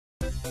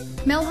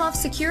Melhoff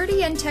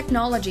Security and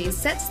Technologies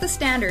sets the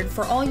standard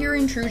for all your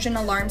intrusion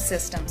alarm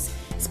systems,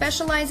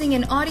 specializing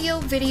in audio,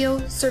 video,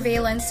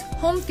 surveillance,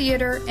 home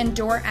theater, and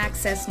door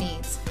access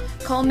needs.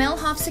 Call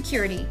Melhoff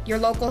Security, your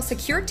local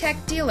Secure Tech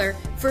dealer,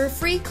 for a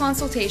free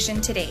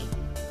consultation today.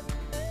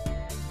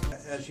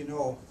 As you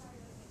know,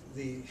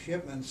 the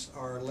shipments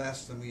are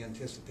less than we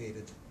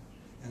anticipated,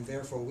 and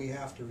therefore we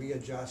have to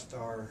readjust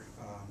our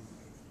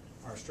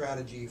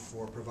strategy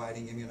for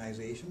providing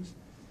immunizations.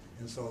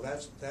 And so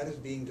that is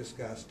being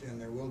discussed,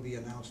 and there will be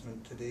an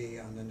announcement today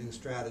on the new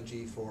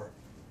strategy for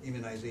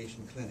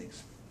immunization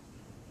clinics.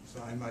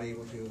 So I'm not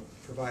able to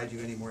provide you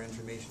any more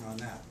information on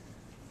that.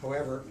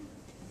 However,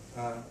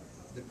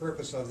 the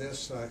purpose of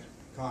this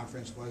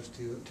conference was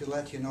to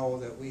let you know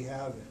that we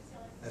have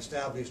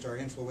established our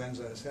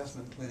influenza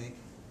assessment clinic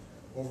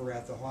over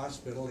at the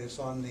hospital. It's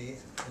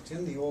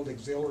in the old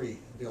auxiliary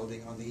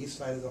building on the east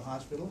side of the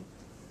hospital.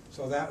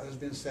 So that has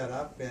been set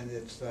up, and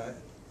it's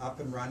up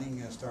and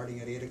running starting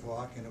at 8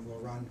 o'clock, and it will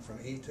run from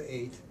 8 to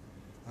 8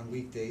 on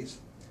weekdays.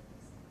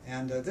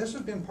 And this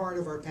has been part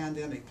of our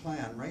pandemic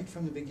plan right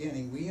from the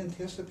beginning. We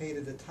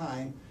anticipated a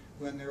time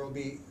when there will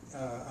be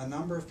a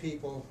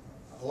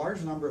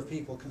large number of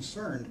people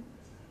concerned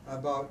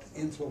about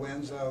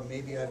influenza.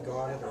 Maybe I've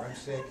got it, or I'm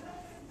sick.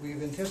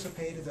 We've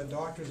anticipated that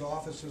doctors'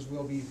 offices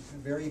will be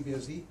very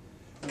busy,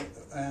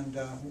 and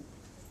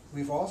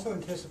we've also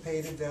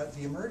anticipated that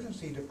the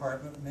emergency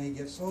department may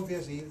get so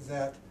busy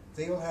that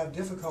they will have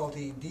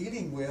difficulty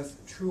dealing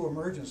with true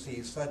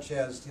emergencies, such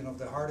as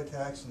the heart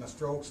attacks and the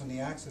strokes and the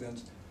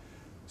accidents.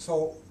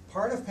 So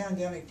part of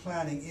pandemic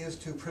planning is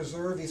to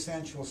preserve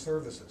essential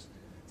services.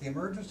 The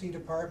emergency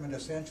department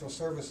essential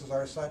services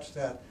are such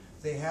that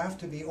they have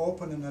to be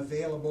open and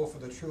available for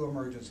the true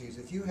emergencies.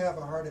 If you have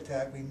a heart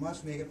attack, we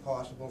must make it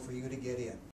possible for you to get in.